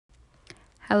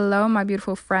Hello, my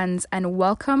beautiful friends, and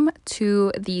welcome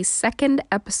to the second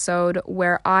episode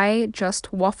where I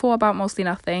just waffle about mostly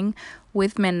nothing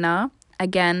with Minna.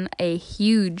 Again, a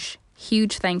huge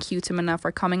thank you to Minna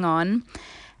for coming on.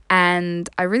 And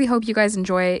I really hope you guys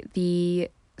enjoy the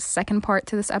second part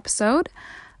to this episode.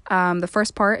 The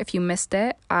first part, if you missed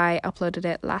it, I uploaded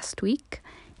it last week.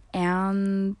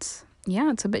 And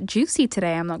yeah, it's a bit juicy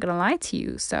today, I'm not going to lie to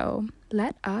you. So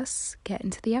let us get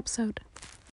into the episode.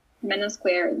 Minna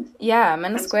squared. Yeah,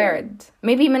 Minna squared.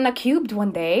 Maybe Minna cubed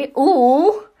one day.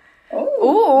 Ooh.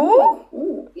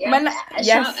 Yes. Minna,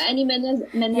 yes. Any Minnas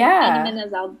any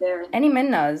Minnas out there. Any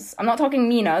Minnas. I'm not talking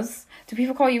Minas. Do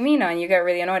people call you Mina and you get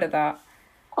really annoyed at that?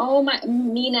 Oh my,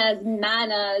 Minas,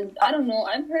 Manas. I don't know.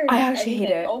 I've heard. I actually hate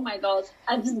it. Oh my gosh.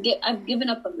 I've given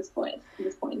up at this point.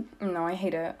 No, I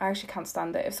hate it. I actually can't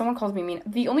stand it. If someone calls me Mina,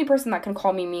 the only person that can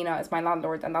call me Mina is my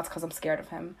landlord, and that's because I'm scared of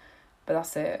him. But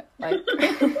that's it.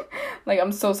 Like,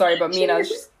 I'm so sorry, but Mina.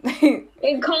 Just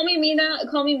Call me Mina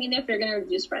if you're gonna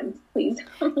reduce friends, please.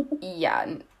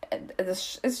 Yeah,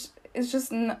 it's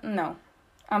just no.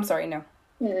 I'm sorry, no.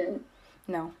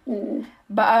 No.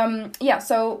 But yeah.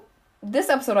 So this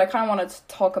episode, I kind of wanted to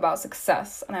talk about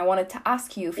success, and I wanted to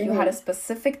ask you if you had a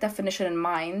specific definition in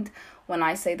mind when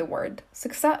I say the word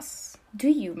success. Do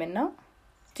you, Minna?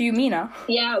 Do you, Mina?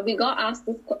 Yeah, we got asked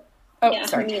this. Oh, yeah,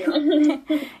 sorry. Mina.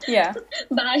 Yeah.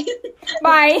 Bye.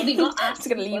 We got asked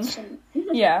this leave. question.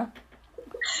 Yeah.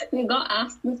 We got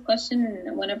asked this question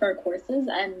in one of our courses,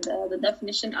 and the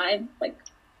definition I've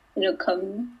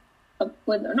come up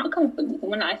with, or not come up with, the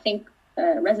one I think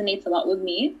resonates a lot with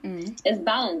me is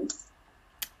balance.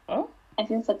 Oh. I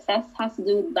think success has to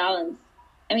do with balance.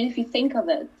 I mean, if you think of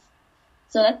it,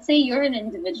 so let's say you're an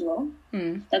individual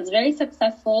that's very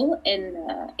successful in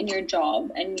your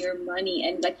job and your money,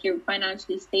 and like you're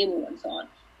financially stable and so on,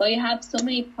 but you have so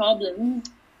many problems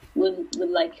with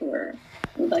your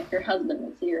husband,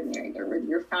 let's say you're married, or with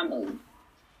your family.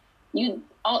 You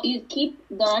keep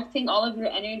directing all of your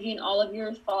energy and all of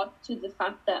your thought to the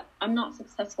fact that I'm not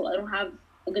successful, I don't have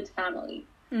a good family.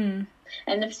 And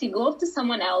if you go up to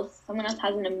someone else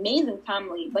has an amazing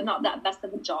family but not that best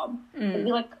of a job, you'd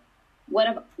be like,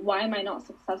 why am I not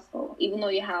successful even though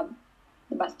you have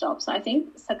the best job? So I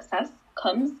think success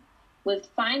comes with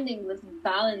finding this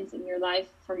balance in your life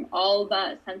from all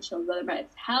the essentials, whether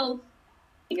it's health,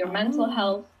 your mental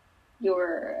health,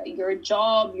 your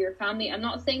job, your family. I'm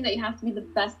not saying that you have to be the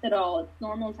best at all. It's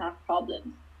normal to have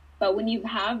problems, but when you've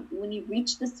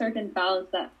reached this certain balance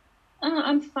that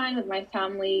I'm fine with my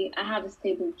family, I have a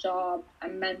stable job,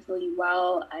 I'm mentally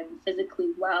well, I'm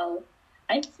physically well,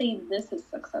 I'd say this is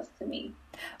success to me,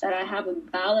 that I have a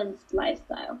balanced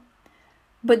lifestyle.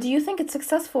 But do you think it's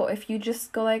successful if you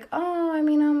just go like, oh, I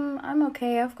mean, I'm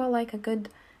okay, I've got like a good,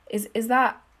 does it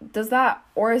have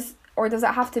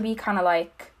to be kind of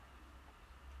like,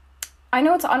 I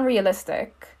know it's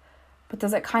unrealistic, but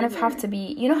does it kind of have to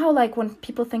be, you know how like when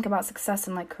people think about success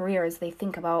in like careers, they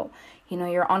think about,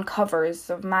 you're on covers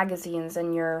of magazines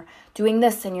and you're doing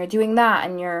this and you're doing that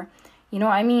and you're, you know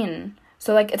what I mean?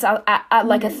 So like it's at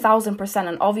like 1,000%,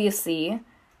 and obviously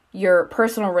your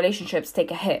personal relationships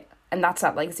take a hit, and that's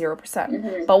at like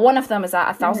 0%. But one of them is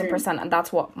at 1,000%, and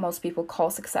that's what most people call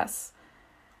success.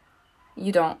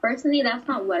 You don't? Personally, that's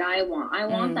not what I want. I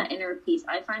want that inner peace.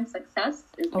 I find success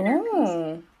is inner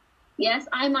peace. Yes,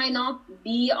 I might not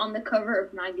be on the cover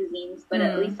of magazines, but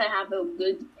at least I have a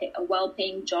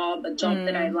well-paying job, a job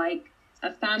that I like,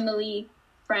 a family,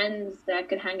 friends that I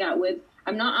could hang out with.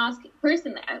 I'm not asking,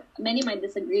 personally, many might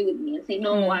disagree with me and say,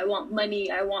 no, I want money,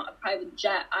 I want a private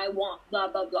jet, I want blah,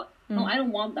 blah, blah. No, I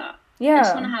don't want that. Yeah. I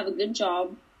just want to have a good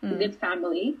job, a good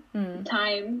family,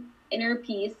 time, inner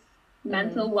peace,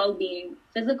 mental well-being,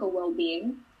 physical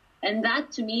well-being. And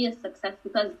that to me is success,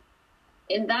 because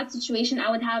in that situation,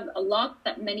 I would have a lot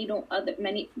that many don't have.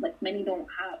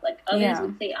 Like others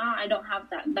would say, I don't have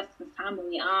that best of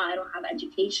family. I don't have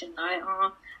education.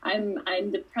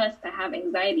 I'm depressed. I have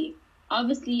anxiety.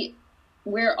 Obviously,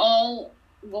 we're all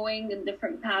going in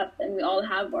different paths, and we all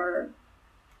have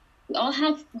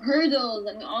hurdles,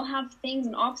 and we all have things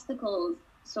and obstacles.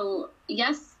 So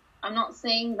yes, I'm not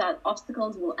saying that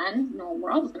obstacles will end. No,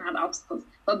 we're always gonna have obstacles,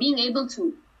 but being able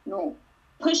to,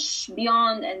 push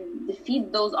beyond and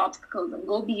defeat those obstacles and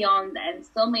go beyond and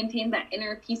still maintain that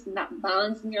inner peace and that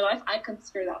balance in your life, I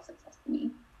consider that success to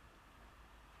me.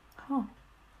 Oh.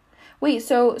 Wait,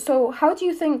 so how do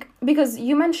you think, because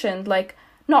you mentioned like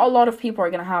not a lot of people are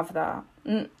going to have that.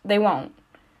 They won't.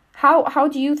 How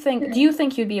do you think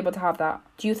you'd be able to have that?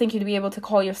 Do you think you'd be able to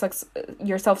call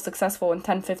yourself successful in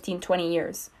 10, 15, 20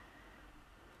 years?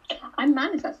 I'm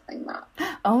manifesting that.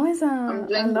 Oh, is that? I'm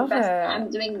doing I love the best. it. I'm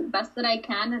doing the best that I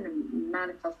can, and I'm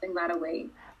manifesting that away.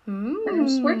 Mm. And I'm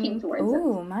just working towards it.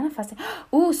 Ooh, manifesting.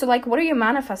 Ooh, so like, what are you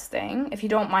manifesting? If you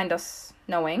don't mind us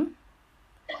knowing.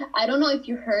 I don't know if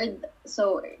you heard.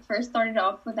 So first started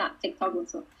off with that TikTok.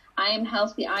 So I am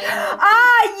healthy. I am wealthy.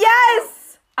 Ah,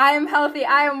 yes. I am healthy.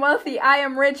 I am wealthy. I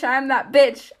am rich. I am that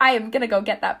bitch. I am gonna go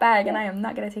get that bag, and I am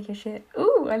not gonna take your shit.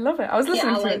 Ooh, I love it. I was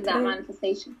listening to I like it that today.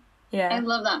 manifestation. Yeah. I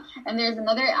love that. And there's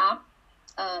another app.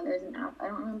 There's an app. I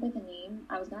don't remember the name.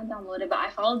 I was gonna download it, but I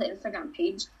followed the Instagram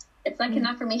page. It's like an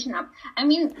affirmation app. I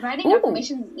mean, writing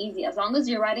affirmations is easy as long as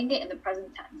you're writing it in the present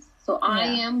tense. So I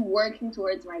am working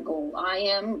towards my goal. I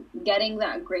am getting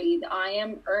that grade. I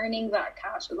am earning that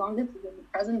cash. As long as it's in the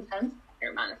present tense,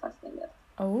 you're manifesting it.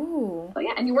 Oh. So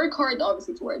yeah, and you work hard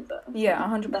obviously towards it. Yeah,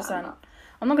 100%.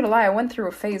 I'm not gonna lie, I went through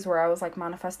a phase where I was like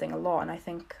manifesting a lot, and I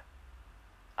think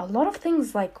a lot of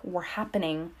things like were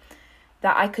happening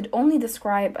that I could only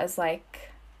describe as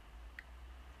like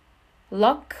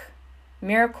luck,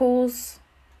 miracles.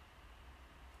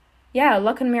 Yeah,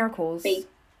 luck and miracles. Faith.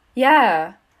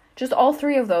 Yeah, just all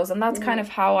three of those, and that's kind of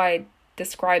how I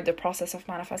describe the process of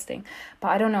manifesting. But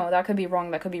I don't know, that could be wrong,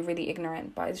 that could be really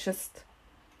ignorant, but it's just,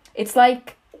 it's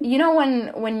like, you know,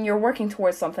 when you're working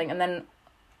towards something and then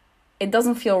it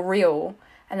doesn't feel real,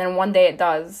 and then one day it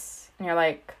does, and you're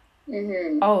like,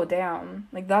 oh damn,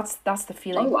 like that's the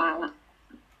feeling. Oh wow.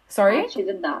 Sorry? I actually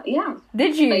did that, yeah.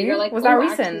 Did you? Like, you're like, was that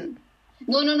recent?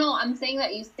 Actually, no, I'm saying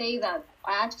that you say that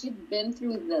I actually been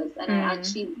through this, and I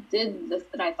actually did this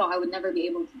that I thought I would never be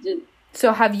able to do.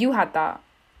 So have you had that?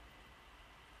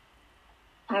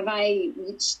 Have I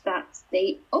reached that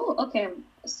state? Oh, okay.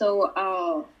 So,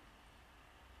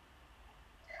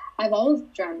 I've always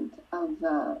dreamt of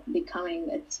becoming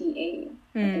a TA.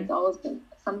 Like, it's always been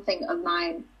something of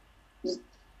mine. Just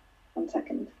 1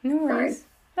 second. No worries. Sorry.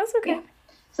 That's okay. Yeah.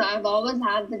 So I've always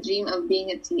had the dream of being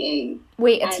a TA.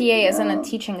 Wait, a TA isn't a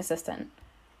teaching assistant?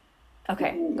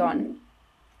 Okay, go on.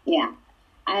 Yeah.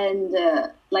 And,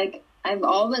 like, I've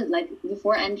always, like,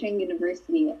 before entering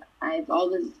university, I've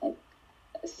always, like,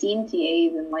 seen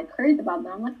TAs and, like, heard about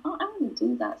them. I'm like, oh, I want to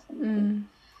do that someday.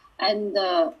 And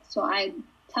so I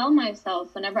tell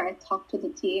myself whenever I talk to the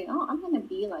TA, oh, I'm going to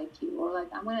be like you, or, like,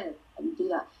 I'm going to do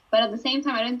that. But at the same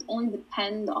time, I didn't only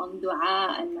depend on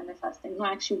dua and manifesting. No,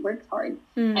 I actually worked hard.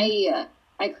 I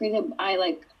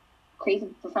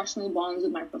created professional bonds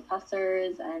with my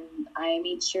professors, and I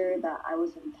made sure that I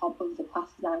was on top of the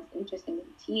classes that I was interested in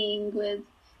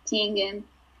teeing in,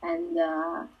 and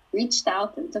reached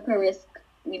out and took a risk.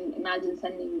 I mean, imagine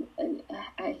sending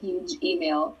a huge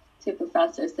email to a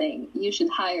professor saying, you should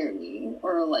hire me,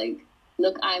 or like,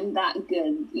 look, I'm that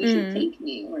good, you should take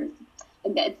me, or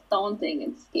it's daunting,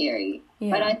 it's scary. Yeah.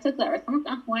 But I took that risk. I'm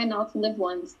like, why not live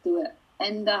once, do it.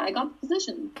 And I got the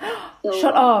position. So,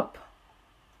 shut up.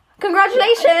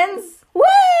 Congratulations! Woo!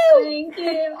 Thank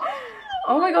you.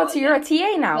 Oh my god, so you're a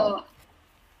TA now. So,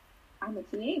 I'm a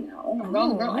TA now. Oh my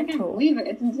god, girl, I can't believe it.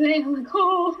 It's insane. I'm like,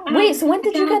 oh. Wait, so when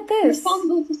did you get this? I'm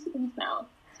responsible for students now.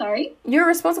 Sorry? You're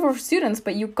responsible for students,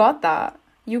 but you got that.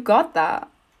 You got that.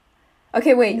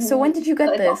 Okay, wait, so when did you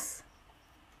get this?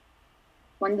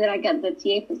 When did I get the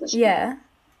TA position? Yeah.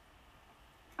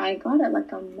 I got it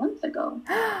like a month ago.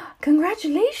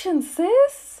 Congratulations,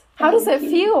 sis. How does it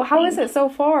feel? How is it so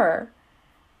far?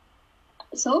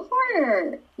 So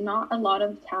far, not a lot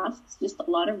of tasks, just a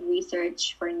lot of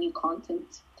research for new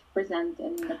content to present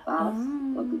in the class.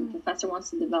 The professor wants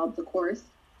to develop the course.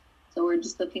 So we're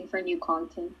just looking for new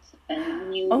content and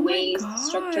new ways to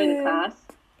structure the class.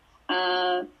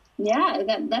 Yeah,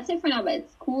 that's it for now, but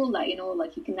it's cool that, you know,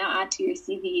 like you can now add to your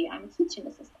CV, I'm a teaching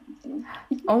assistant, you know.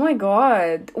 Oh my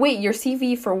god. Wait, your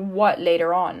CV for what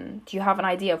later on? Do you have an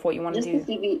idea of what you want to do? Just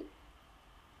the CV.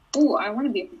 Oh, I want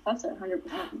to be a professor,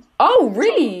 100%. Oh,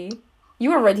 really?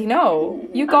 You already know.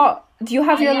 You got, do you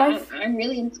have your life? I'm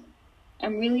really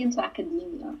into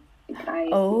academia.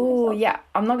 Yeah.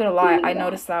 I'm not gonna lie. I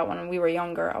noticed that when we were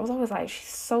younger. I was always like, she's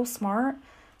so smart.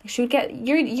 She would get,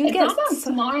 it's not that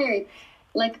smart.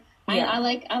 Like, yeah.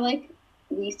 I like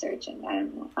researching. I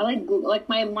don't know. I like Google. Like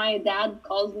my dad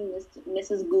calls me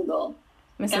Mrs. Google.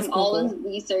 I'm always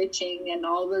researching and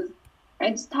always.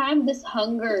 I just have this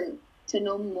hunger to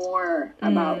know more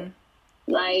about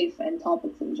life and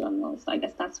topics in general. So I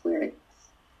guess that's where it's.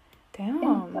 Damn.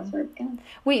 Yeah, that's where it began.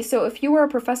 Wait, so if you were a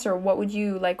professor, what would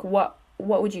you like? What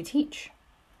would you teach?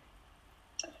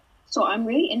 So I'm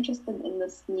really interested in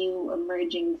this new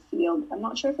emerging field. I'm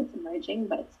not sure if it's emerging,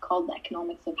 but it's called the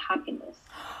economics of happiness.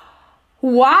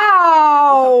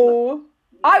 Wow!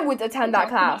 I would attend that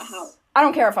class. I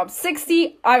don't care if I'm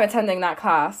 60, I'm attending that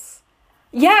class.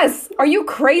 Yes. Are you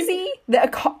crazy? The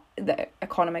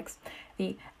economics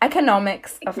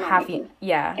of happy.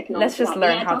 Yeah. Let's just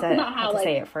learn how to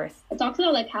say it first. It talks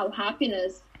about like how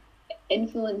happiness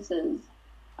influences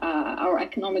our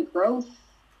economic growth,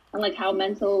 and like how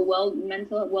mental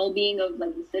well-being of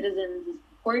like the citizens is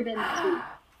important to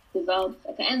develop,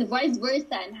 and vice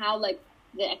versa, and how like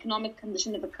the economic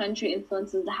condition of a country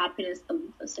influences the happiness of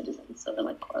the citizens. So they're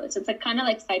like correlates. So it's like kind of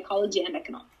like psychology and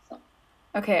economics. So.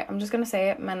 Okay, I'm just gonna say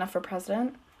it. Menna for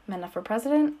president. Menna for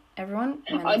president. Everyone.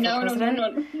 No.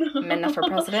 Menna for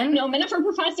president. No, Menna for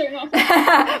professor. No.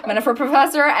 Menna for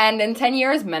professor, and in 10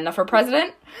 years, Menna for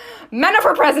president. Menna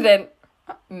for president.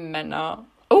 Menna.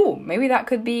 Oh, maybe that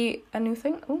could be a new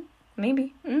thing. Oh,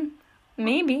 maybe.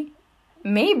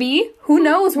 Maybe. Who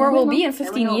knows where we'll be in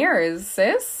 15 years,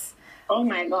 sis? Oh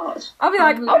my gosh. I'll be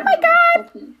like, oh my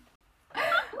god.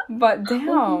 But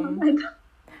damn.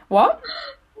 What?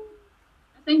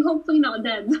 I think hopefully not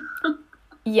dead.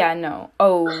 Yeah, no.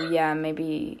 Oh, yeah,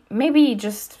 maybe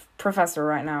just professor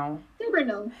right now. Never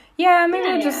know. Yeah, maybe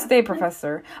I'll just stay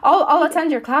professor. I'll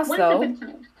attend your class though.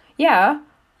 Yeah.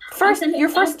 Your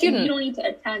first student. You don't need to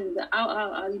attend.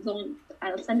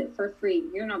 I'll send it for free.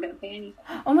 You're not gonna pay anything.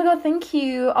 Oh my god, thank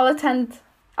you. I'll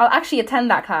actually attend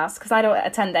that class because I don't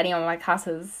attend any of my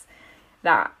classes.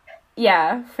 For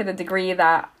the degree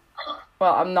that,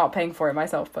 well, I'm not paying for it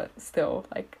myself, but still,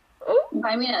 like. Ooh.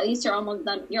 I mean, at least you're almost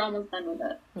done. You're almost done with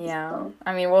it. Yeah. So.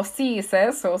 I mean, we'll see,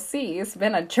 sis. We'll see. It's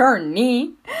been a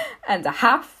journey and a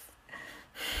half.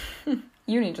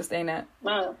 Uni just ain't it.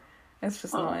 Wow. It's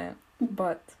just not it.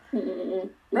 But.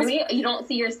 Really? You don't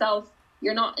see yourself.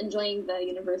 You're not enjoying the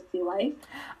university life?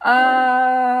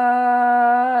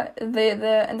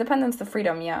 The independence, the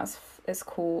freedom, yes, is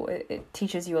cool. It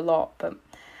teaches you a lot, but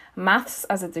maths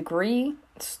as a degree,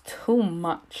 it's too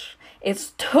much.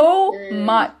 It's too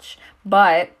much.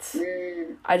 But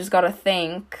I just gotta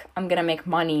think I'm gonna make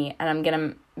money and I'm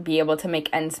gonna be able to make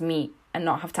ends meet and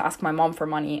not have to ask my mom for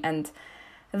money, and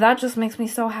that just makes me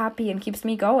so happy and keeps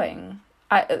me going.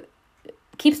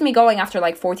 Keeps me going after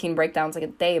like 14 breakdowns like a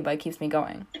day, but it keeps me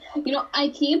going. You know, I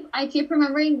keep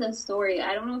remembering the story.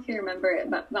 I don't know if you remember it,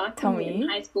 but back in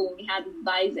high school when we had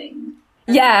advising.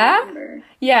 Yeah.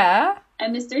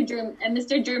 And Mr.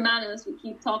 Germanos would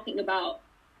keep talking about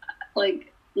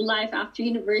like life after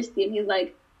university, and he's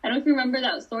like, I don't know if you remember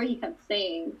that story he kept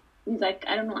saying. He's like,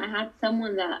 I don't know, I had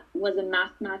someone that was a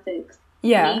mathematics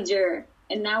major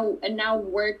and now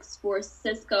works for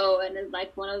Cisco and is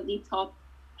like one of the top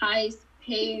highest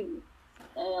paid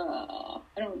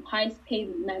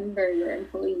members or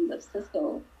employees of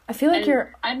Cisco. I feel like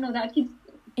I don't know, that keeps.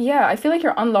 Yeah, I feel like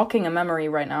you're unlocking a memory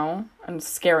right now and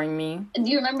scaring me. Do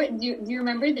you remember? Do you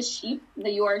remember the sheep? The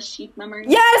 "You Are Sheep" memory?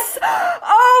 Yes.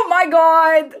 Oh my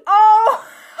god. Oh.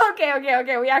 Okay.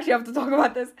 We actually have to talk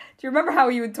about this. Do you remember how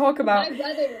you would talk about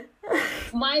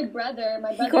my brother?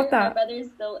 My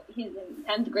brother's still. He's in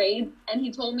 10th grade, and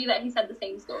he told me that he said the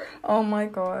same story. Oh my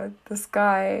god, this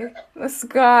guy.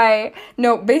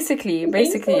 No, basically,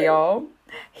 y'all.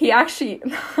 He actually,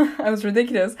 it was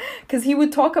ridiculous, because he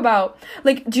would talk about,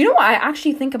 like, do you know what I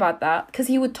actually think about that? Because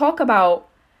he would talk about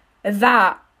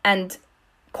that and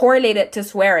correlate it to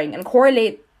swearing, and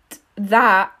correlate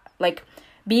that, like,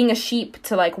 being a sheep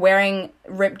to, like, wearing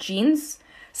ripped jeans.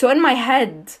 So in my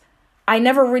head, I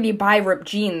never really buy ripped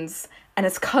jeans, and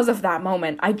it's because of that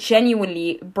moment. I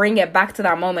genuinely bring it back to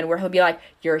that moment where he'll be like,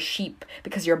 you're a sheep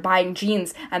because you're buying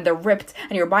jeans and they're ripped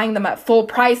and you're buying them at full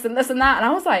price and this and that. And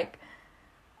I was like,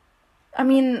 I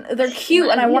mean, they're cute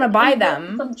and I want to buy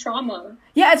them. Some trauma.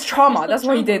 Yeah, it's trauma. That's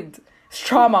what he did. It's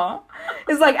trauma.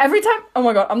 It's like every time... Oh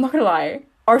my god, I'm not gonna lie.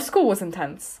 Our school was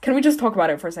intense. Can we just talk about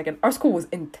it for a second? Our school was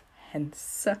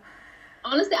intense.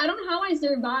 Honestly, I don't know how I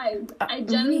survived. I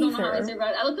genuinely don't know how I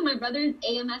survived. I looked at my brother's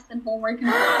AMS and homework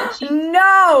and sheets.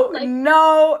 No.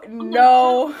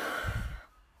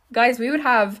 Guys, we would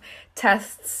have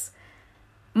tests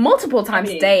multiple times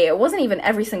a day. It wasn't even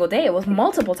every single day. It was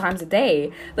multiple times a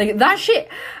day. Like, that shit.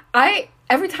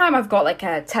 Every time I've got, like,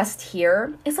 a test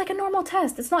here, it's like a normal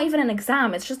test. It's not even an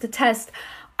exam. It's just a test.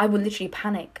 I would literally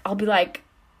panic. I'll be like,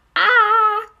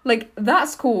 Like, that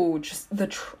school, just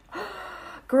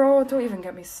girl, don't even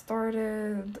get me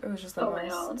started. It was just the best.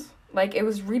 God. Like, it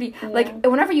was really... Yeah. Like,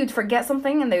 whenever you'd forget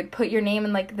something and they would put your name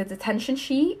in, like, the detention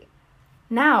sheet,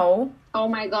 now... Oh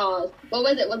my god. What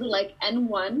was it? Was it, like,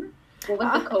 N1? What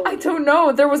was the code? I don't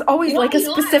know. There was always, a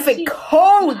specific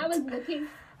code. I was looking...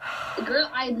 Girl,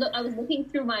 I was looking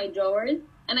through my drawers,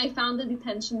 and I found the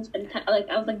detention... I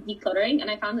was, decluttering, and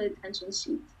I found the detention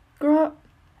sheet. Girl,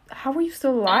 how were you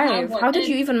still alive? How did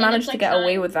you even manage to get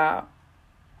away with that?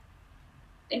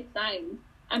 It's signed.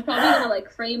 I'm probably gonna,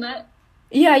 frame it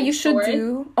Yeah, you should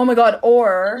do. Oh my god,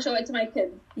 or... I'll show it to my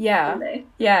kids. Yeah. Someday.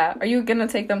 Yeah. Are you gonna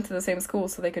take them to the same school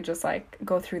so they could just, like,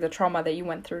 go through the trauma that you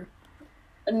went through?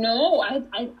 No,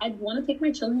 I'd want to take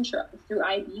my children through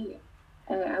IB.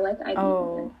 I like IB.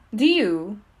 Oh. Do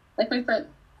you? Like, my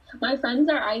friends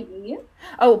are IB.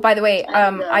 Oh, by the way,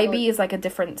 IB is, like, a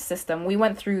different system. We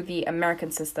went through the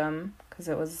American system because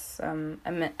it was an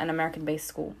American-based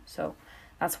school, so...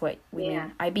 That's what we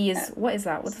mean. IB is, what is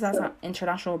that? What does that sound?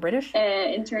 International British?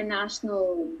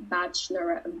 International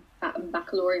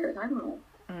Baccalaureate. I don't know.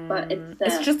 But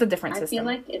it's just a different system.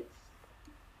 I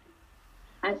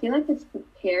feel like it's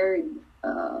prepared,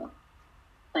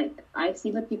 like, I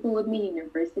see the people with me in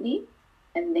university,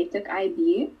 and they took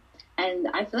IB, and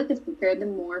I feel like it's prepared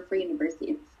them more for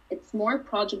university. It's more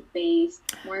project-based,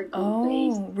 more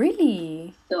goal-based. Oh,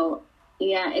 really? So,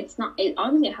 yeah, it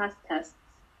obviously it has tests.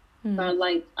 But,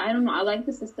 like, I don't know. I like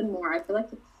the system more. I feel like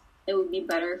it would be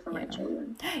better for my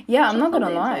children. Yeah, I'm not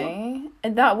gonna lie.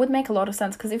 That would make a lot of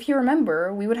sense. Because if you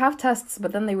remember, we would have tests,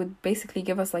 but then they would basically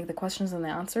give us, like, the questions and the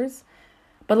answers.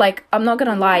 But, like, I'm not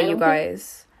gonna lie, you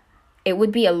guys. It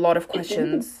would be a lot of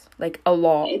questions. Like, a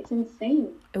lot. It's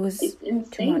insane. It's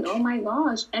insane. Too much. Oh, my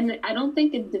gosh. And I don't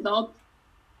think it developed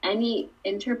any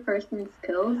interpersonal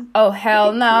skills. Oh,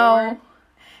 hell no.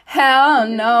 Hell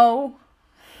no.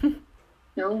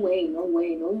 No way. Oh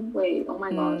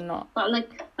my gosh. No. But,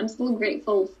 like, I'm still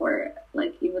grateful for,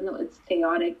 like, even though it's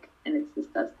chaotic and it's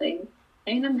disgusting.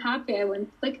 I mean, I'm happy I went,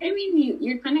 like, I mean,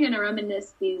 you're kind of going to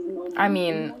reminisce these moments. I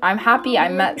mean, I'm happy I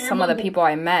met some of the people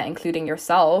I met, including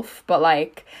yourself, but,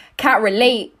 like, can't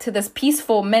relate to this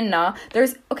peaceful Minna.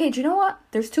 Okay, do you know what?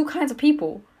 There's two kinds of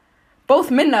people. Both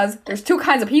Minnas, there's two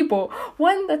kinds of people.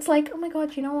 One that's like, oh my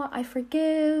god, you know what? I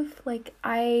forgive. Like,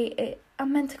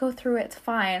 I'm meant to go through it. It's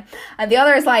fine. And the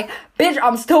other is like, bitch,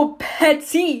 I'm still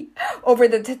petty over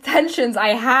the detentions I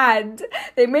had.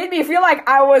 They made me feel like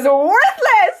I was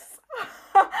worthless.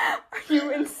 Are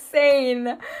you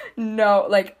insane? No,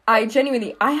 like, I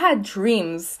had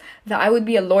dreams that I would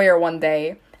be a lawyer one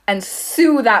day and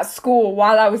sue that school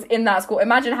while I was in that school.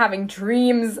 Imagine having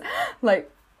dreams like,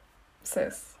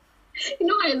 sis. You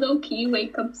know, I low-key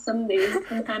wake up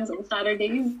sometimes on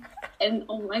Saturdays, and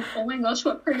I'm like, oh my gosh,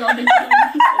 what periodic day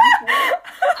is this?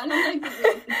 And I'm like,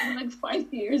 wait, it's been like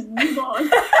 5 years, move on.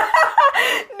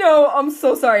 No, I'm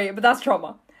so sorry, but that's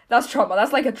trauma. That's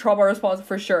like a trauma response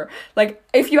for sure. Like,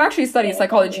 if you actually study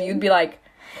psychology, you'd be like,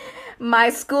 my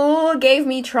school gave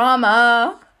me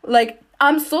trauma. Like,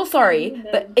 I'm so sorry,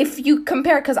 but if you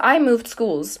compare, because I moved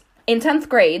schools. In 10th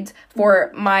grade,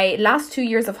 for my last 2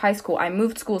 years of high school, I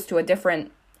moved schools to it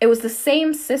was the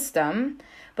same system,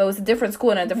 but it was a different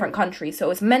school in a different country. So it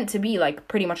was meant to be, like,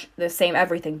 pretty much the same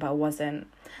everything, but it wasn't.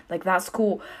 Like, that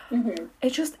school,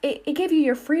 it gave you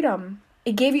your freedom.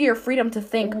 It gave you your freedom to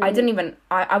think. I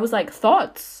was like,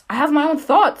 thoughts. I have my own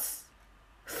thoughts.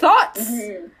 Thoughts?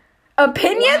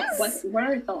 Opinions? What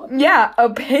are your thoughts? Yeah,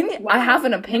 opinion. Wow. I have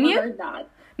an opinion. Never heard that.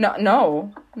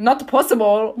 No, not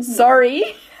possible.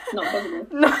 Sorry. Not possible.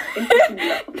 No.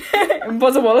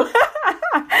 Impossible.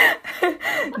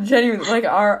 Genuinely, like,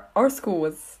 our school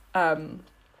was,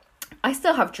 I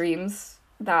still have dreams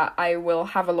that I will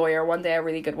have a lawyer one day, a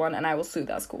really good one, and I will sue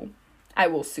that school.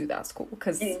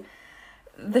 Because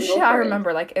the shit I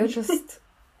remember, like, it was just,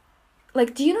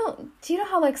 like, do you know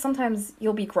how, like, sometimes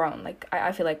you'll be grown? Like,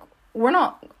 I feel like we're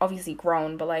not obviously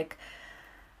grown, but, like,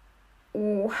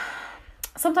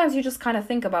 sometimes you just kind of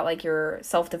think about, like, your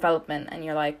self-development, and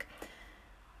you're like,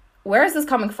 where is this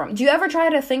coming from? Do you ever try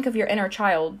to think of your inner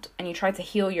child, and you try to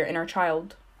heal your inner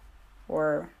child?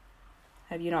 Or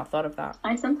have you not thought of that?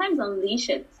 I sometimes unleash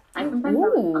it. I sometimes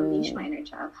unleash my inner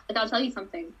child. Like, I'll tell you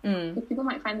something. People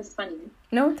might find this funny.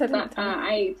 No, tell me.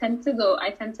 I tend to go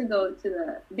to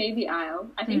the baby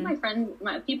aisle. I think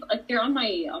my people, if you're on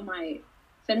my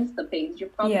Finsta page,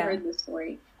 you've probably heard this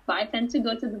story. But I tend to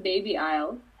go to the baby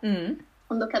aisle and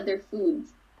look at their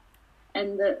foods,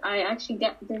 and I actually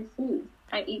get their food.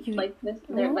 I eat like this.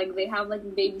 They're like, they have like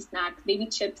baby snacks, baby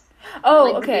chips. Oh,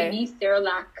 like, okay. Baby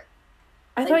Cerelac.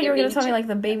 I thought you were gonna tell me like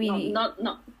the baby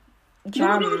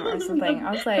jam or something.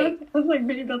 I was like, that's like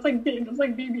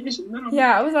baby issues. No.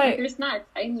 Yeah, I was like your snacks.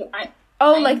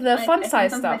 Like the fun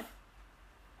size stuff.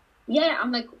 Yeah,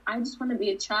 I'm like, I just want to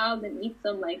be a child and eat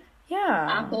some like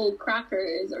apple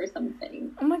crackers or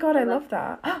something. Oh my god, I love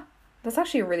that. That's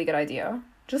actually a really good idea.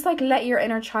 Just like let your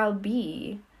inner child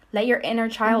be. Let your inner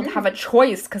child have a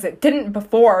choice, because it didn't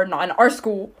before, not in our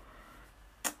school.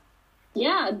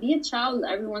 Yeah, be a child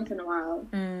every once in a while.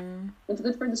 It's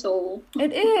good for the soul.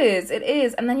 It is.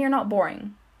 And then you're not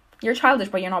boring. You're childish,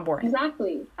 but you're not boring.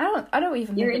 Exactly. I don't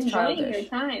even you're think it's enjoying childish. your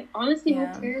time. Honestly,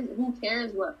 Yeah. who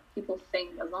cares what people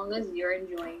think? As long as you're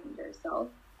enjoying yourself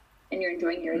and you're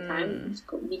enjoying your time, just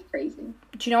go be crazy.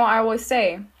 Do you know what I always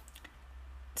say?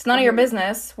 It's none of your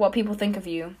business what people think of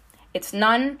you. It's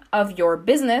none of your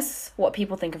business what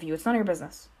people think of you. It's none of your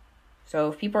business. So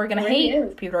if people are gonna hate,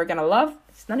 if people are gonna love,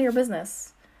 it's none of your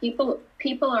business. People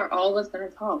are always gonna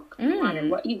talk, no matter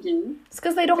what you do. It's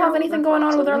because they don't have anything going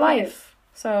on with their life.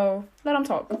 So let them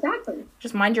talk. Exactly.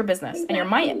 Just mind your business,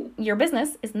 and your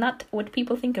business is not what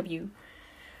people think of you.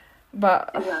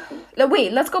 But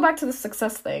wait, let's go back to the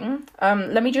success thing.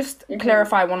 Let me just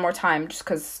clarify one more time, just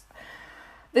because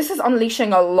this is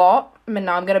unleashing a lot. I mean,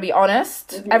 now I'm gonna be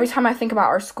honest. Every time I think about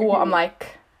our school, I'm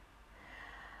like,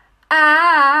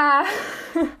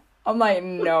 I'm like,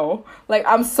 no. Like,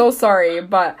 I'm so sorry,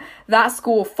 but that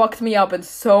school fucked me up in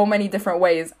so many different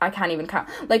ways. I can't even count.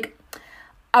 Like,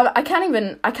 I can't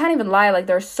even lie. Like,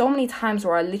 there's so many times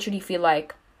where I literally feel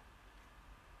like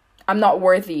I'm not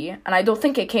worthy. And I don't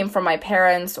think it came from my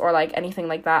parents or, like, anything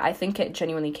like that. I think it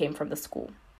genuinely came from the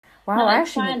school. Wow, no,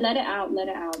 actually... Fine. Let it out.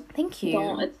 Thank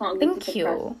you. It's not good to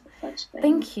suppress such things.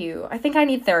 Thank you. I think I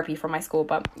need therapy from my school,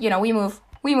 but, you know, we move.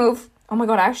 Oh my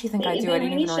god, I actually think I do. I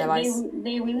didn't even realize.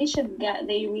 They really should add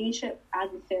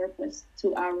a therapist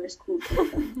to our school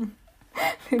system.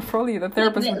 Probably the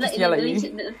therapist would just yell at you.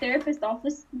 The therapist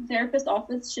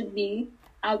office should be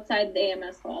outside the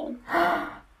AMS hall.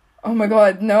 Oh my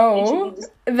god, no.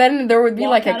 Then there would be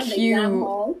like a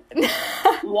queue.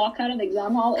 Walk out of the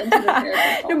exam hall into the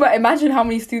therapist hall. No, but imagine how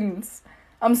many students.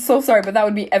 I'm so sorry, but that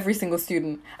would be every single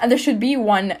student. And there should be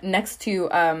one next to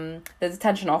the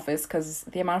detention office, because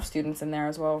the amount of students in there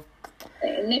as well.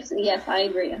 Yes, I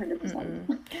agree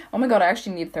 100%. Oh my god, I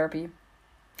actually need therapy.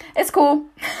 It's cool.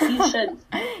 You should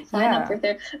sign up for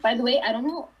therapy. By the way, I don't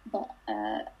know, but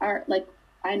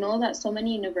I know that so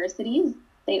many universities,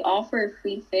 they offer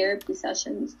free therapy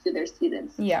sessions to their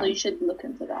students. Yeah. So you should look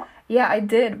into that. Yeah, I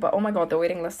did, but oh my god, the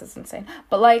waiting list is insane.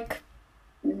 But like,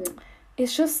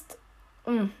 it's just,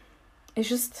 I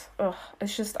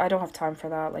don't have time for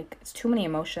that. Like, it's too many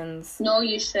emotions. No,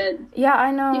 you should. Yeah, I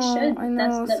know. You should. I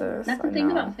know, that's the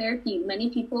thing about therapy. Many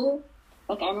people,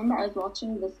 like, I remember I was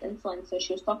watching this influencer.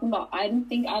 She was talking about, I didn't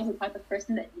think I was the type of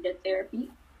person that needed therapy.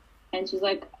 And she's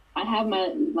like, I have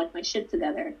my shit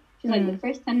together. She's like, the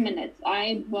first 10 minutes,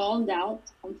 I bawled out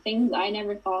on things I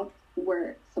never thought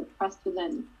were suppressed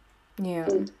within. Yeah.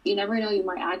 And you never know, you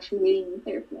might actually really need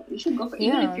therapy. You should go for it,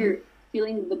 even if you're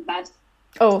feeling the best.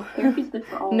 Oh. Therapy's good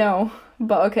for all. No,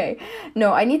 but okay.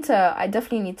 No, I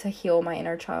definitely need to heal my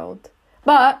inner child.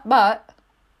 But,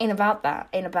 ain't about that.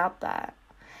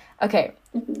 Okay.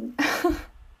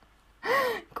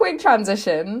 Quick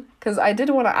transition, because I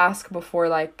did want to ask before,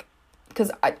 like,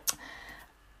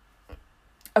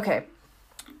 okay,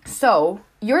 so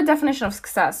your definition of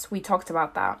success, we talked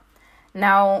about that.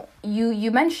 Now,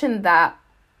 you mentioned that,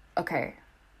 okay,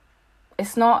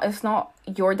 it's not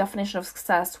your definition of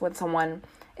success when someone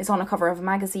is on a cover of a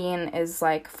magazine, is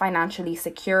like financially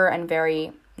secure and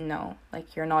very, no,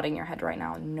 like you're nodding your head right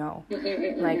now, no.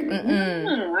 Like,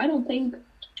 No, I don't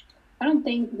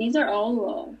think these are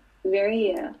all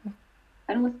very, I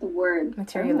don't know what's the word.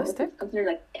 Materialistic? It's considered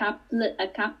like a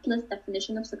capitalist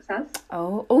definition of success.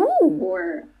 Oh, ooh.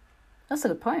 Or that's a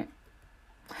good point.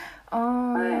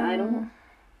 I don't know.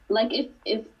 Like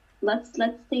if let's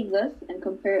take this and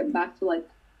compare it back to like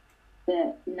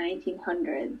the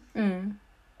 1900s.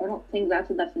 I don't think that's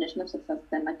a definition of success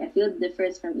then. Like, I feel it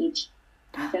differs from each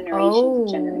generation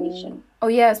to generation. Oh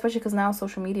yeah, especially because now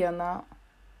social media and that.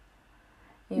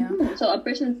 Yeah. So a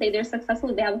person say they're successful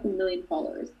if they have like 1 million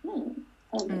followers.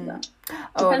 I don't think that.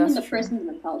 Oh, depends on the person's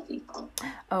mentality.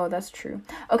 Oh, that's true.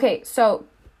 Okay, so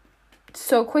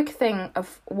quick thing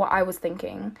of what I was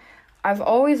thinking. I've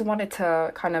always wanted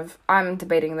to I'm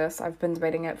debating this. I've been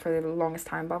debating it for the longest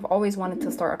time, but I've always wanted to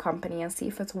start a company and see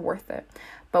if it's worth it.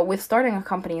 But with starting a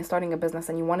company and starting a business,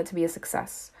 and you want it to be a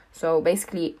success. So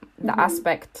basically the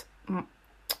aspect,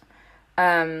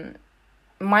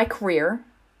 my career,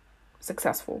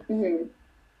 successful.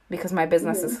 Because my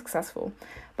business is successful.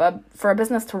 But for a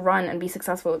business to run and be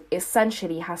successful,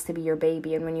 essentially has to be your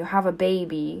baby. And when you have a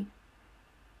baby,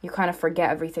 you kind of forget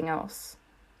everything else.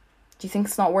 Do you think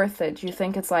it's not worth it? Do you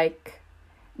think it's like...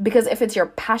 Because if it's your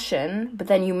passion, but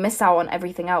then you miss out on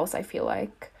everything else, I feel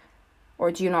like. Or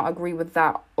do you not agree with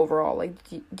that overall? Like,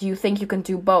 do you think you can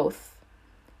do both?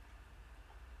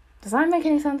 Does that make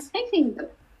any sense? I think...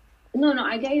 No,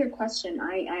 I get your question.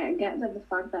 I get that the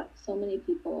fact that so many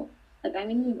people... Like, I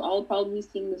mean, we've all probably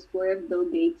seen the story of Bill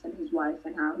Gates and his wife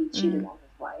and how he cheated on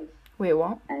his wife. Wait,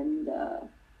 what? And,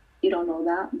 don't know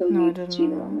that. Though No, I he didn't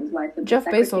cheated know. on his wife with Jeff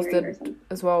the Bezos secretary or did something.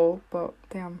 as well, but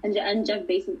damn. And Jeff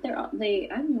Bezos, they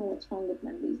I don't know what's wrong with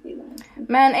men these days. Honestly.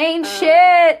 Man ain't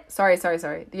shit. Sorry.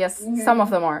 Yes, some of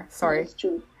them are. Sorry. That's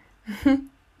true.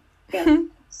 Yeah.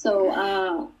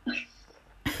 So,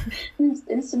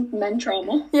 instant men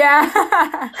trauma.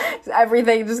 Yeah.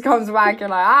 Everything just comes back. You're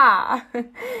like, ah.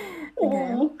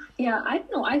 Okay. Yeah, I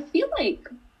don't know. I feel like,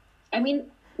 I mean,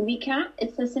 we can't,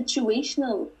 it's a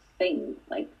situational thing.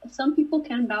 Like, some people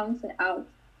can balance it out.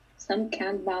 Some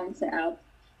can't balance it out.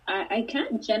 I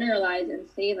can't generalize and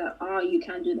say that, you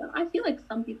can't do that. I feel like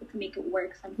some people can make it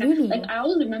work. Sometimes, Really? like, I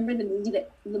always remember the movie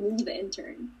The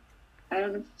Intern. I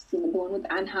don't know if you've seen it, the one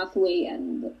with Anne Hathaway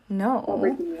and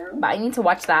Robert De No. Niro. But I need to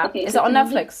watch that. Okay, Is so it on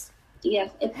it's a movie- Netflix?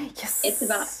 Yes,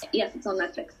 Yes. it's on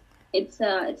Netflix. It's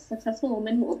a successful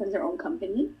woman who opens her own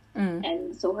company,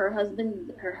 and so her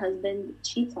husband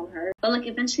cheats on her, but like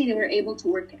eventually they were able to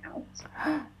work it out.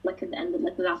 Like at the end of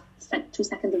like the last 2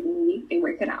 seconds of the movie, they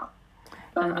work it out.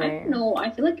 But I Okay. don't know.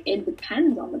 I feel like it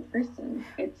depends on the person.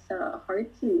 It's hard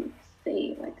to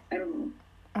say. Like I don't know.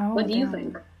 Oh, What do you damn.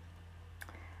 think?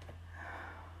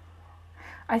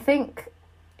 I think,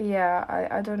 yeah,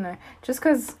 I don't know. Just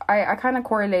because I kind of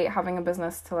correlate having a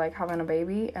business to, like, having a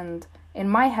baby. And in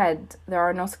my head, there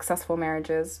are no successful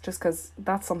marriages just because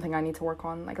that's something I need to work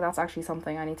on. Like, that's actually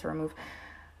something I need to remove.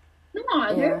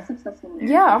 No, they're successful.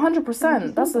 Yeah,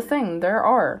 100%. That's the thing. There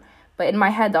are. But in my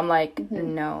head, I'm like,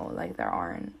 no, like, there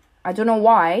aren't. I don't know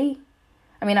why.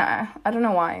 I mean, I don't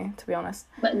know why, to be honest.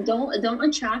 But don't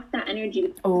attract that energy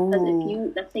because if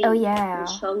you, let's say,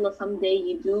 inshallah, someday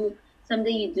you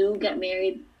do get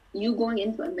married, you going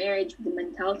into a marriage with the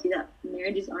mentality that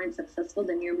marriages aren't successful,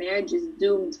 then your marriage is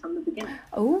doomed from the beginning.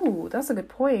 Oh, that's a good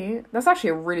point. That's actually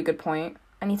a really good point.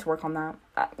 I need to work on that.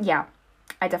 Yeah,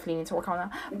 I definitely need to work on that.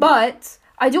 Mm-hmm. But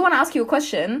I do want to ask you a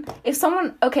question. If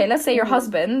someone, okay, let's say your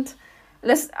husband,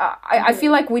 I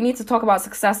feel like we need to talk about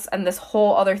success and this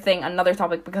whole other thing, another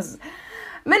topic, because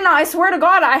Minna, I swear to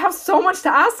God, I have so much to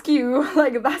ask you.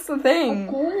 Like, that's the thing.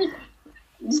 Of course.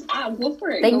 Just go for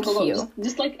it. Thank go. you.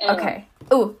 Just like okay.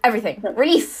 Oh, everything.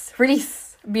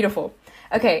 Release. Beautiful.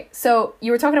 Okay, so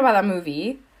you were talking about that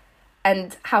movie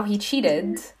and how he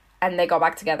cheated and they got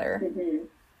back together. Mm-hmm.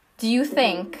 Do you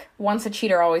think once a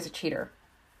cheater, always a cheater?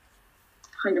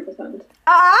 100%.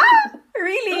 Ah,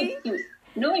 really?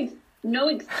 No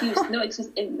excuse.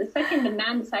 If the second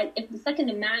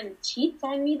the man cheats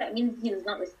on me, that means he does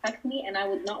not respect me, and I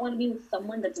would not want to be with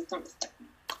someone that does not respect me.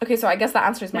 Okay, so I guess that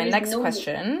answers my next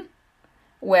question.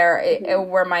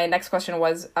 Where my next question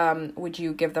was, would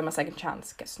you give them a second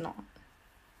chance? Guess not.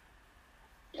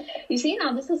 You see,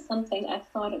 now this is something I've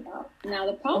thought about. Now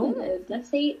the problem is, let's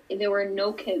say there were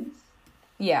no kids.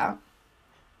 Yeah.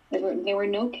 There were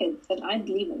no kids, then I'd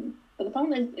leave him. But the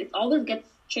problem is, it always gets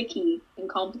tricky and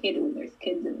complicated when there's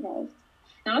kids involved.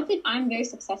 Now, let's say I'm very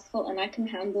successful and I can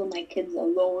handle my kids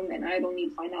alone and I don't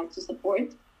need financial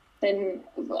support, then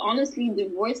honestly,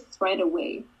 divorce right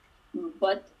away.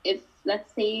 But if,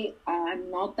 let's say,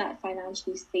 I'm not that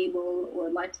financially stable or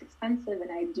life's expensive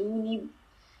and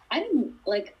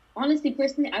honestly,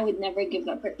 personally, I would never give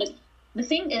that person. Like, the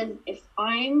thing is, if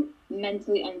I'm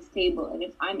mentally unstable and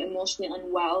if I'm emotionally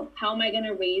unwell, how am I going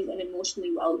to raise an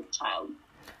emotionally well child?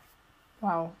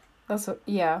 Wow.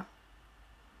 Yeah.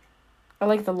 I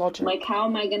like the logic. Like, how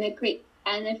am I going to create...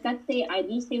 And if, let's say, I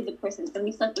do stay with the person, it's going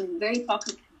to be such a very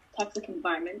toxic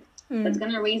environment that's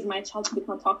going to raise my child to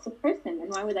become a toxic person. And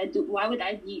why would I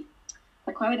be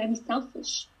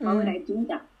selfish? Why would I do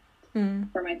that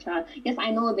for my child? Yes,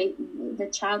 I know the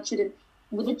child shouldn't...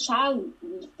 Would the child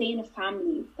stay in a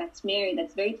family that's married,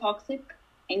 that's very toxic,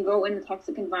 and grow in a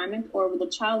toxic environment? Or would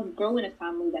the child grow in a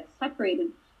family that's separated,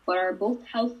 but are both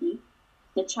healthy?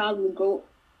 The child will grow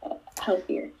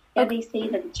healthier. Yeah, they say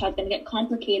that the child's going to get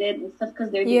complicated and stuff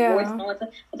because they're divorced and all that stuff.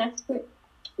 But that's for...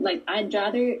 Like, I'd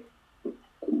rather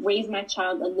raise my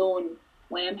child alone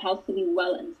when I'm healthily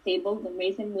well and stable than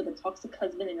raise him with a toxic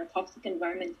husband in a toxic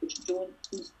environment which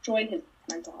destroy his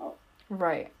mental health.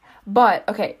 Right. But,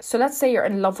 okay, so let's say you're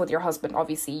in love with your husband,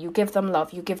 obviously. You give them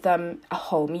love. You give them a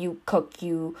home. You cook.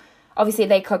 Obviously,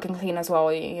 they cook and clean as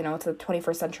well, you know, it's the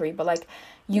 21st century. But, like,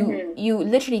 you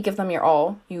literally give them your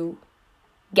all. You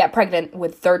get pregnant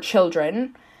with their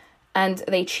children and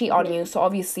they cheat on you. So,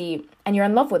 obviously, and you're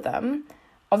in love with them.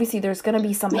 Obviously, there's going to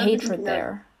be some hatred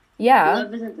there. Yeah.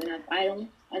 Love isn't enough.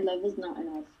 Love is not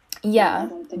enough. Yeah, I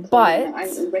don't think so.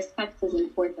 but... respect is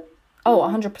important. Oh,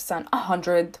 100%.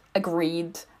 100.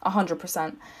 Agreed.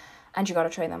 100%. And you gotta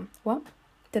train them. What?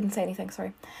 Didn't say anything,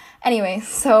 sorry. Anyway,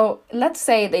 so let's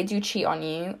say they do cheat on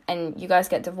you and you guys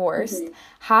get divorced.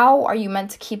 How are you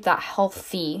meant to keep that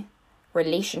healthy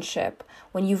relationship,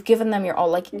 when you've given them your all,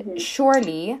 like,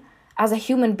 surely, as a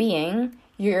human being,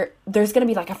 there's going to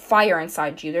be, like, a fire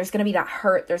inside you. There's going to be that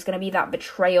hurt. There's going to be that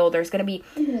betrayal. There's going to be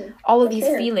all of these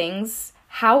feelings.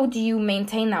 How do you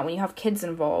maintain that when you have kids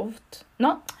involved?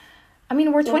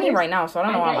 We're 20 right now, so I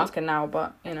don't know why I'm asking now,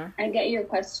 but, you know. I get your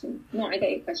question. No, I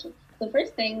get your question. The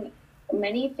first thing,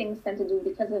 many things tend to do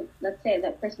because of, let's say,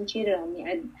 that person cheated on me.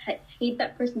 I hate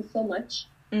that person so much.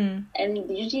 And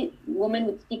usually women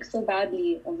would speak so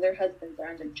badly of their husbands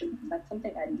around their children. That's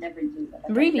something I'd never do. Like,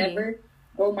 really? I'd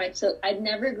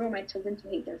never grow my children to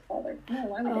hate their father. No,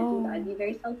 why would I do that? I'd be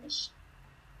very selfish.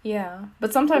 Yeah,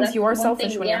 but sometimes you are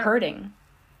selfish when you're hurting.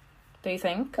 Do you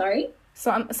think? Sorry?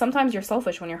 So sometimes you're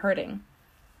selfish when you're hurting.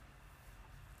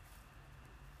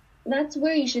 That's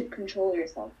where you should control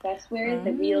yourself. That's where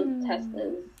the real test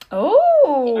is.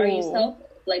 Oh. Are you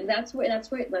that's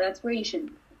where you should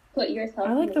put yourself.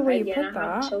 I like the way you put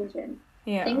that. Have children.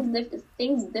 Yeah.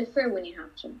 Things differ when you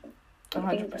have children.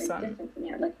 100%. Things are different when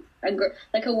you have,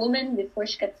 like a woman before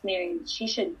she gets married, she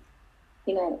should,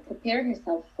 prepare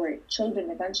herself for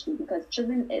children eventually, because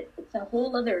children, it's a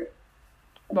whole other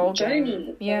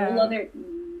journey. It's a whole other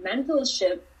mental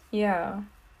shift. Yeah.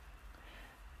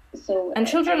 So and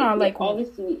children are like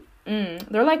obviously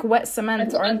they're like wet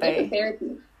cement, aren't they?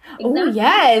 Therapy. Exactly. Oh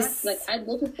yes. Like I'd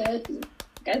go to therapy.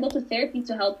 I'd go to therapy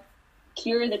to help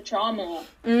cure the trauma.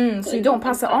 So you don't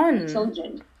pass it on.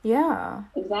 Children. Yeah.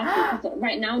 Exactly. So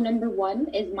right now, number one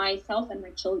is myself and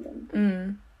my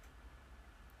children.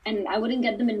 And I wouldn't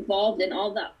get them involved in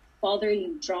all that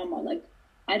fatherly drama. Like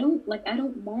I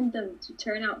don't want them to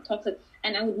turn out toxic,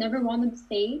 and I would never want them to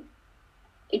say,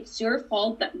 "It's your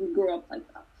fault that we grew up like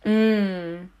that."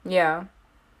 Yeah.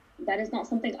 That is not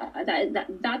something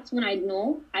that's when I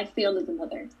know I failed as a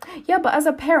mother. Yeah, but as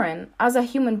a parent, as a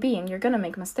human being, you're gonna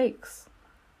make mistakes.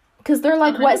 Because they're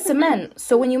like 100%. Wet cement.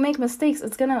 So when you make mistakes,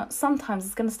 sometimes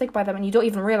it's gonna stick by them, and you don't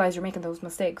even realize you're making those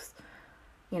mistakes.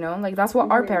 Like that's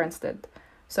what our parents did.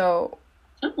 So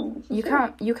you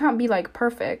can't be like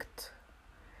perfect.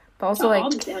 But also like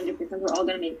obviously 100% we're all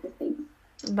gonna make mistakes.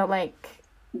 But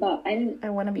I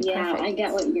want to be perfect. Yeah, I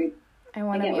get what you're. I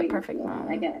want to be a perfect mom.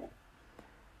 I get it.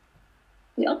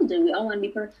 We all do. We all want to be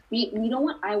perfect. We don't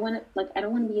want. I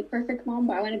don't want to be a perfect mom,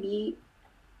 but I want to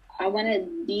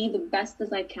be the best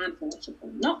as I can for my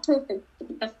children. Not perfect, but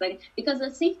the best as I can. Because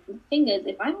the thing is,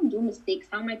 if I don't do mistakes,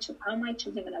 how are my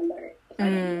children gonna learn if I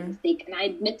don't do a mistake? And I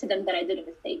admit to them that I did a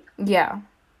mistake. Yeah.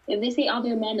 If they say, "Oh,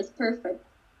 their mom is perfect,"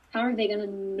 how are they gonna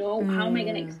know? How am I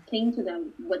gonna explain to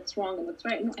them what's wrong and what's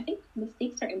right? No, I think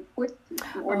mistakes are important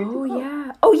in order to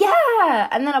grow. Oh yeah,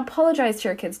 and then apologize to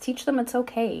your kids. Teach them it's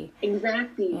okay.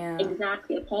 Exactly. Yeah.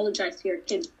 Exactly. Apologize to your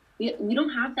kids. We don't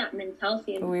have that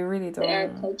mentality in we really don't. Our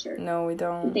culture. No, we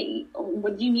don't.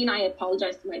 What do you mean? I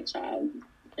apologize to my child?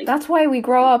 That's why we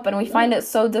grow up and we find it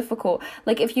so difficult.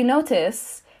 Like if you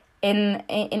notice. In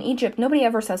Egypt, nobody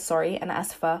ever says sorry, and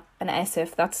asfa, and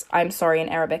asif. That's I'm sorry in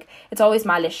Arabic. It's always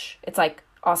malish. It's like,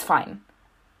 oh, it's fine.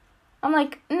 I'm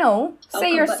like, no,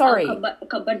 say you're sorry.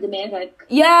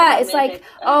 Yeah, it's like,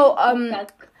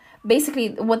 basically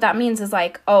what that means is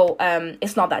like,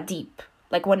 it's not that deep.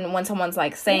 Like when someone's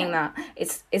like saying that,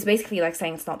 it's basically like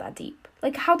saying it's not that deep.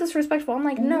 Like how disrespectful. I'm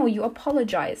like, no, you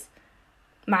apologize.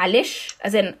 Malish,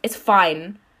 as in, it's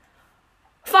fine.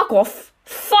 Fuck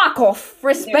off,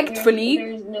 respectfully.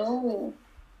 There's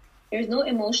no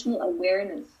emotional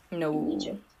awareness in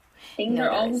Egypt. Things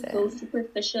are always so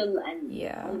superficial and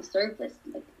on the surface.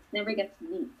 Like, it never gets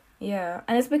deep. Yeah,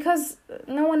 and it's because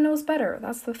no one knows better.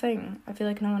 That's the thing. I feel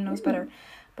like no one knows better.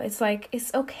 But it's like,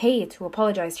 it's okay to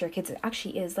apologize to your kids. It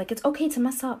actually is. Like, it's okay to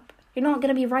mess up. You're not going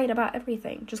to be right about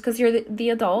everything. Just because you're the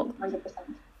adult. 100%.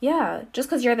 Yeah, just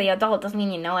because you're the adult doesn't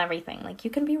mean you know everything. Like,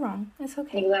 you can be wrong. It's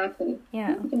okay. Exactly.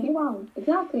 Yeah. You can be wrong.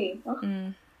 Exactly.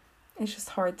 It's just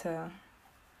hard to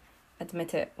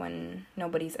admit it when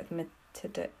nobody's admitted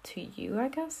it to you, I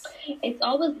guess. It's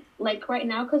always, like, right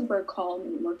now, because we're calm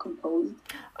and we're composed.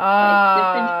 It's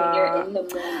different when you're in the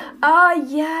moment.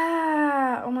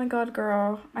 Yeah. Oh, my God,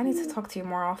 girl. I need to talk to you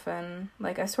more often.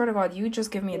 Like, I swear to God, you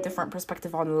just give me a different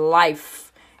perspective on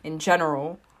life in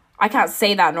general. I can't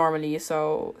say that normally,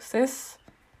 so sis,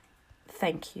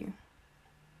 thank you.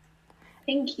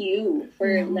 Thank you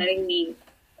for letting me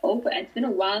open. It's been a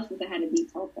while since I had a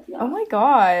deep talk. Oh my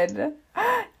God.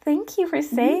 Thank you for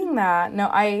saying that. No,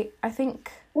 I think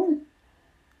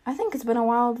it's been a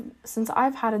while since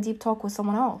I've had a deep talk with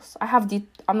someone else.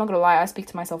 I'm not gonna lie, I speak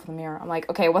to myself in the mirror. I'm like,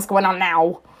 okay, what's going on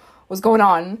now? What's going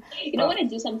on? You know what I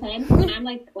do sometimes? When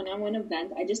I want to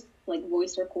vent, I just like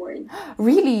voice record.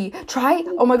 Really? Try.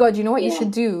 Oh my God! You know what you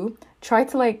should do? Try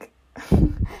to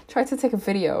take a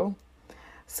video.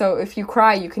 So if you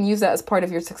cry, you can use that as part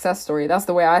of your success story. That's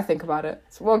the way I think about it.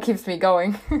 It's what keeps me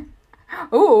going.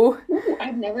 Ooh.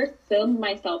 I've never filmed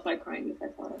myself by crying if I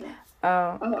thought of it.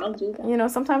 I'll do that. You know,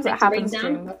 sometimes it happens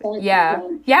to Yeah.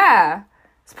 Yeah.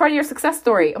 It's part of your success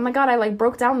story. Oh my god, I like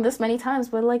broke down this many times,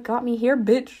 but like got me here,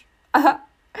 bitch. But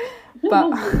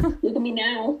look at me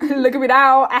now. Look at me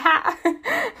now.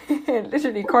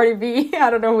 Literally Cardi B. I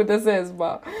don't know who this is,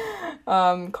 but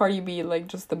Cardi B, like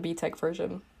just the B-Tech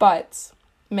version. But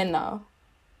Minna,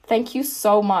 thank you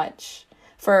so much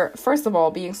for, first of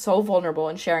all, being so vulnerable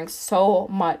and sharing so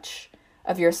much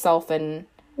of yourself and,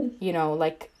 you know,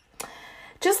 like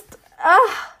just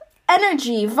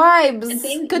energy,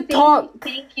 vibes, good talk.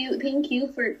 Thank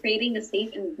you for creating a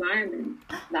safe environment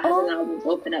that has allowed me to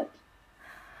open up.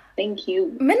 Thank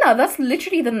you. Minna, that's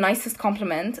literally the nicest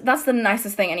compliment. That's the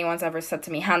nicest thing anyone's ever said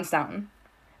to me, hands down.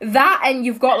 That, and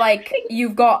you've got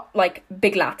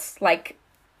big lats. Like,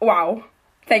 wow.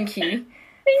 Thank you.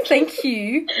 Thank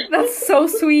you. That's so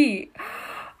sweet.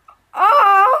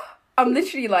 I'm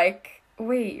literally like,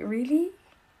 wait, really?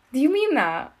 Do you mean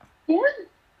that?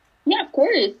 Yeah, of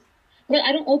course. But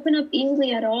I don't open up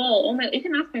easily at all. Oh my! You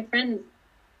can ask my friends.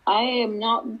 I am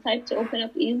not the type to open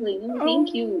up easily. No,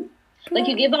 thank you. Like,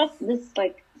 you give off this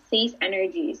like safe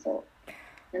energy, so,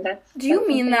 and that's. Do you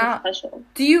mean that? Special.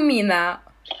 Do you mean that?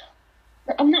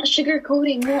 I'm not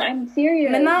sugarcoating. No, I'm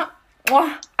serious. Minna,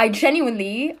 I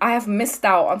have missed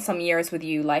out on some years with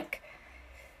you. Like,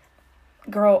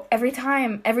 girl, every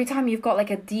time you've got like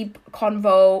a deep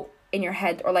convo in your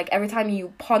head, or like every time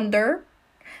you ponder,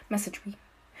 message me,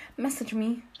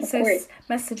 sis,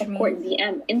 message me. Of course,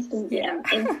 DM, instant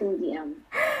DM.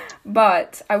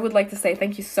 But I would like to say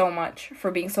thank you so much for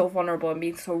being so vulnerable and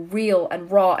being so real and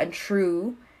raw and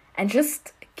true, and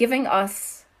just giving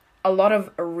us a lot of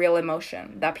real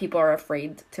emotion that people are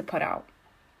afraid to put out.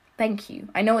 Thank you.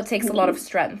 I know it takes a lot of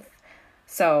strength.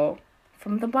 So,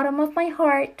 from the bottom of my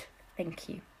heart, thank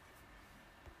you.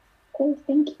 Oh,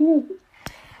 thank you.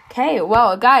 Okay,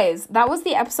 well, guys, that was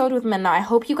the episode with Minna. I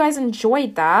hope you guys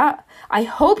enjoyed that. I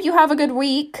hope you have a good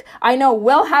week. I know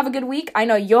we'll have a good week. I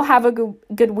know you'll have a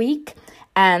good week.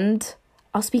 And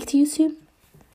I'll speak to you soon.